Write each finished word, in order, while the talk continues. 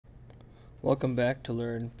Welcome back to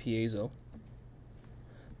Learn Piezo,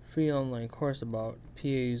 free online course about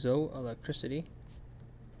piezoelectricity.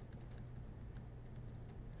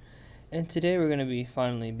 And today we're going to be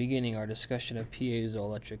finally beginning our discussion of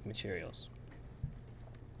piezoelectric materials.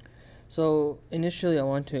 So initially I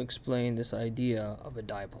want to explain this idea of a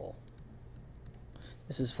dipole.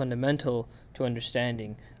 This is fundamental to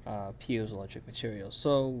understanding piezoelectric materials.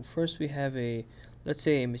 So first we have let's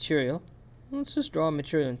say a material. Let's just draw a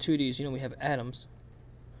material in 2Ds. We have atoms,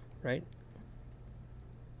 right?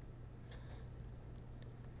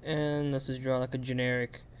 And let's just draw like a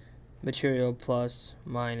generic material plus,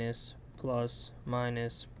 minus, plus,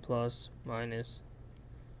 minus, plus, minus,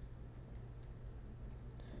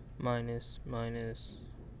 minus, minus,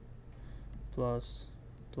 plus,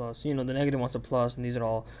 plus. The negative wants a plus, and these are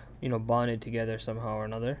all, bonded together somehow or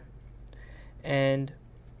another. And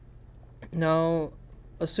now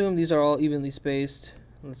assume these are all evenly spaced,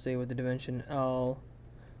 let's say with the dimension L,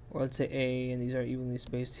 or let's say A, and these are evenly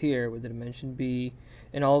spaced here with the dimension B,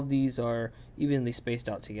 and all of these are evenly spaced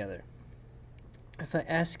out together. If I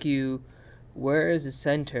ask you, where is the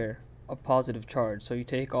center of positive charge? So you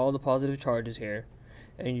take all the positive charges here,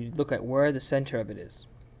 and you look at where the center of it is.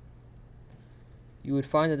 You would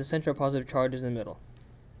find that the center of positive charge is in the middle.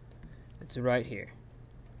 It's right here.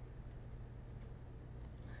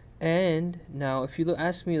 And now if you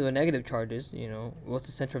ask me the negative charges, what's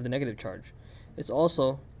the center of the negative charge? It's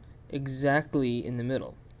also exactly in the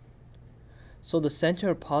middle. So the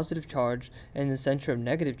center of positive charge and the center of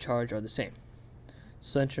negative charge are the same.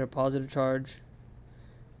 Center of positive charge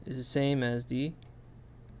is the same as the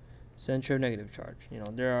center of negative charge.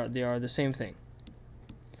 They are the same thing.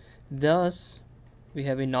 Thus, we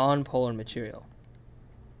have a non-polar material.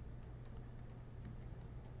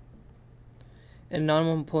 And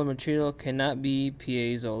non-polar material cannot be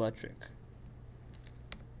piezoelectric.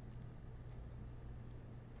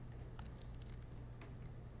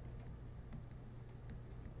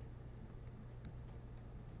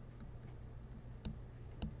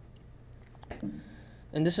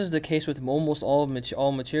 And this is the case with almost all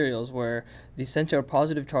materials, where the center of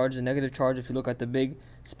positive charge and negative charge, if you look at the big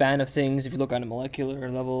span of things, if you look at a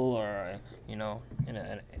molecular level, or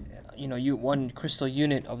one crystal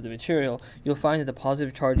unit of the material, you'll find that the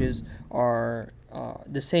positive charges are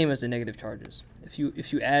the same as the negative charges. If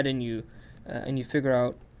you add and you figure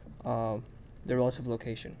out the relative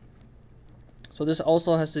location. So this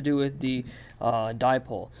also has to do with the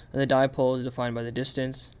dipole, and the dipole is defined by the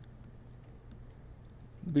distance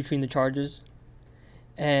between the charges,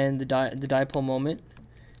 and the dipole moment,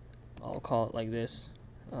 I'll call it like this.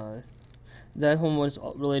 The dipole moment is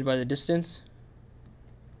related by the distance,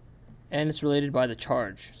 and it's related by the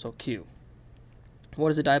charge, so Q. What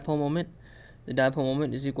is the dipole moment? The dipole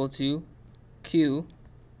moment is equal to Q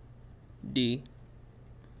d,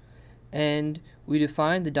 and we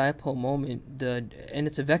define the dipole moment, and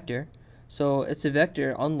it's a vector, so it's a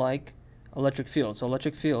vector unlike electric field. So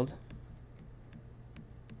electric field,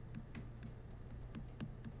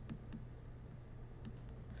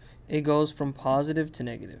 it goes from positive to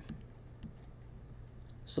negative.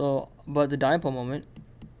 So, but the dipole moment,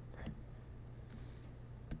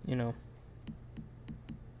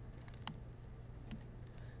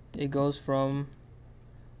 it goes from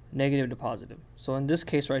negative to positive. So in this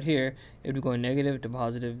case right here, it would be going negative to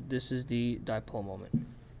positive. This is the dipole moment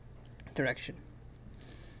direction.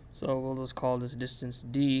 So we'll just call this distance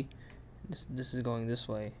d. This is going this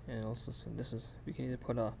way, and also this is, we can either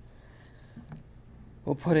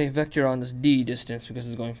we'll put a vector on this d distance because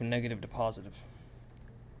it's going from negative to positive.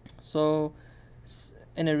 So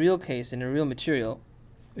in a real case, in a real material,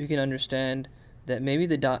 we can understand that maybe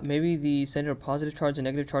the center of positive charge and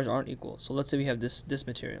negative charge aren't equal. So let's say we have this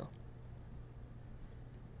material.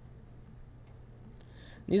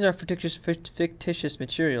 These are fictitious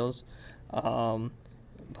materials,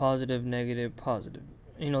 positive, negative, positive.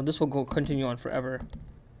 This will continue on forever.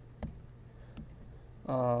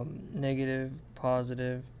 Negative,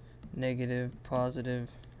 positive, negative, positive,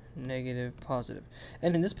 negative, positive.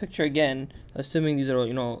 And in this picture again, assuming these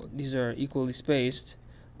are equally spaced,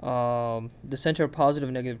 the center of positive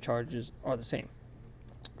and negative charges are the same.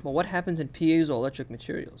 But what happens in piezoelectric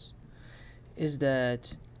materials is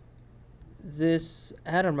that this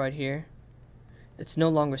atom right here, it's no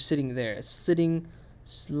longer sitting there. It's sitting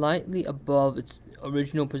slightly above its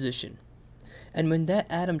original position. And when that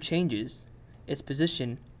atom changes its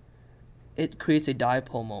position, it creates a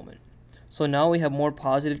dipole moment. So now we have more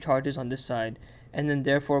positive charges on this side, and then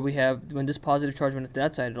therefore we have, when this positive charge went to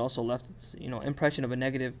that side, it also left its impression of a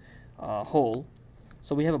negative hole.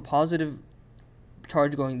 So we have a positive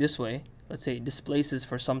charge going this way, let's say, displaces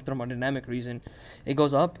for some thermodynamic reason, it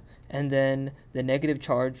goes up, and then the negative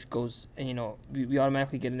charge goes, and we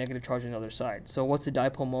automatically get a negative charge on the other side. So what's the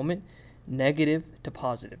dipole moment? Negative to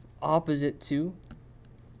positive, opposite to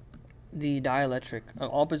the dielectric,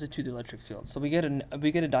 opposite to the electric field. So we get a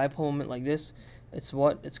dipole moment like this.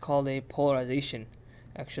 It's called a polarization,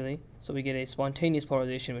 actually. So we get a spontaneous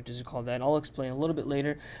polarization, which is called that. I'll explain a little bit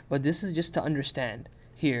later, but this is just to understand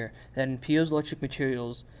here that in piezoelectric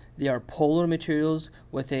materials, they are polar materials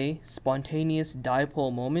with a spontaneous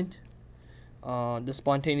dipole moment. The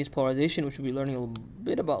spontaneous polarization, which we'll be learning a little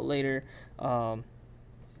bit about later,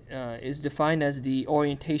 is defined as the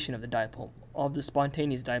orientation of the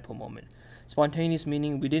spontaneous dipole moment. Spontaneous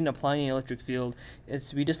meaning we didn't apply any electric field.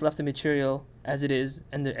 We just left the material as it is,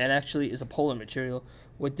 and it actually is a polar material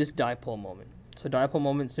with this dipole moment. So dipole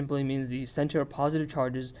moment simply means the center of positive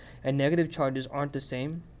charges and negative charges aren't the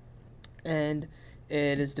same, and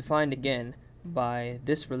it is defined again by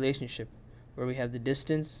this relationship where we have the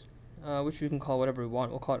distance, which we can call whatever we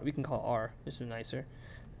want. We can call r. This is nicer.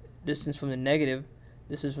 Distance from the negative.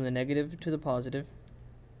 This is from the negative to the positive,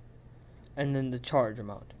 and then the charge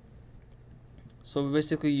amount. So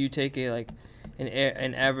basically, you take an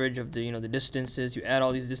average of the the distances. You add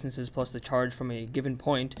all these distances plus the charge from a given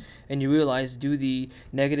point, and you realize, do the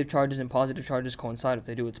negative charges and positive charges coincide? If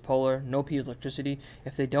they do, it's polar. No piezoelectricity.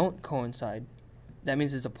 If they don't coincide, that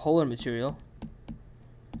means it's a polar material.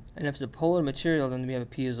 And if it's a polar material, then we have a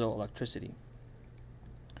piezoelectricity.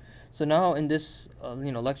 So now in this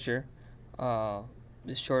lecture,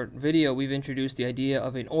 this short video, we've introduced the idea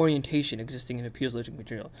of an orientation existing in a piezoelectric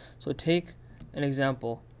material. So take an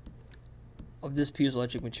example of this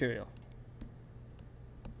piezoelectric material.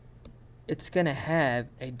 It's going to have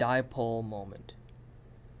a dipole moment.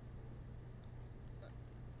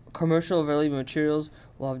 Commercial available materials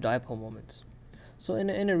will have dipole moments. So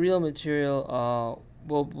in a real material,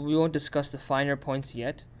 we won't discuss the finer points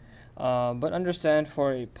yet, but understand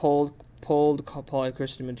for a poled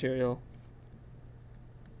polycrystalline material,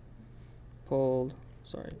 poled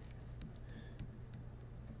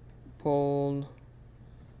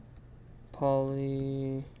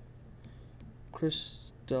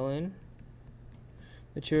polycrystalline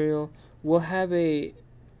material will have a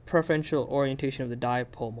preferential orientation of the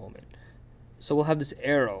dipole moment. So we'll have this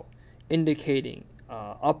arrow indicating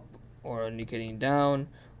up or indicating down,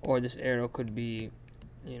 or this arrow could be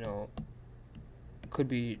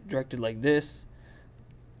directed like this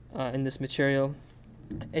in this material.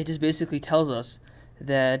 It just basically tells us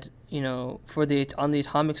that on the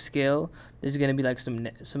atomic scale, there's going to be like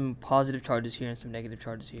some positive charges here and some negative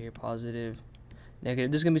charges here, positive, negative.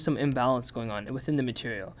 There's going to be some imbalance going on within the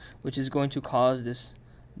material, which is going to cause this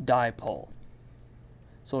dipole,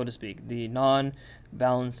 so to speak, the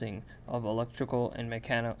non-balancing of electrical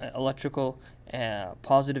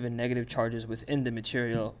positive and negative charges within the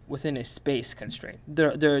material within a space constraint.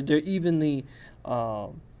 They're evenly,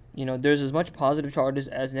 there's as much positive charges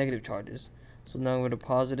as negative charges. So now with a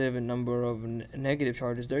positive and number of negative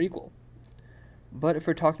charges, they're equal. But if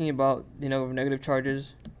we're talking about the number of negative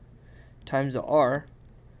charges times the r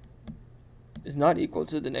is not equal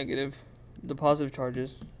to the positive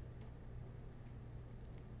charges,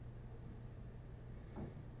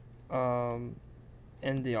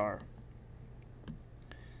 and the r.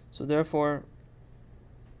 So therefore,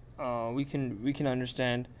 we can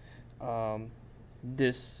understand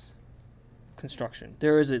this construction.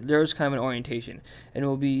 There is kind of an orientation, and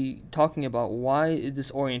we'll be talking about why is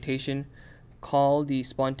this orientation called the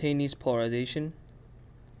spontaneous polarization,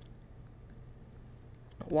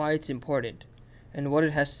 why it's important, and what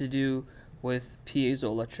it has to do with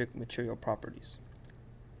piezoelectric material properties.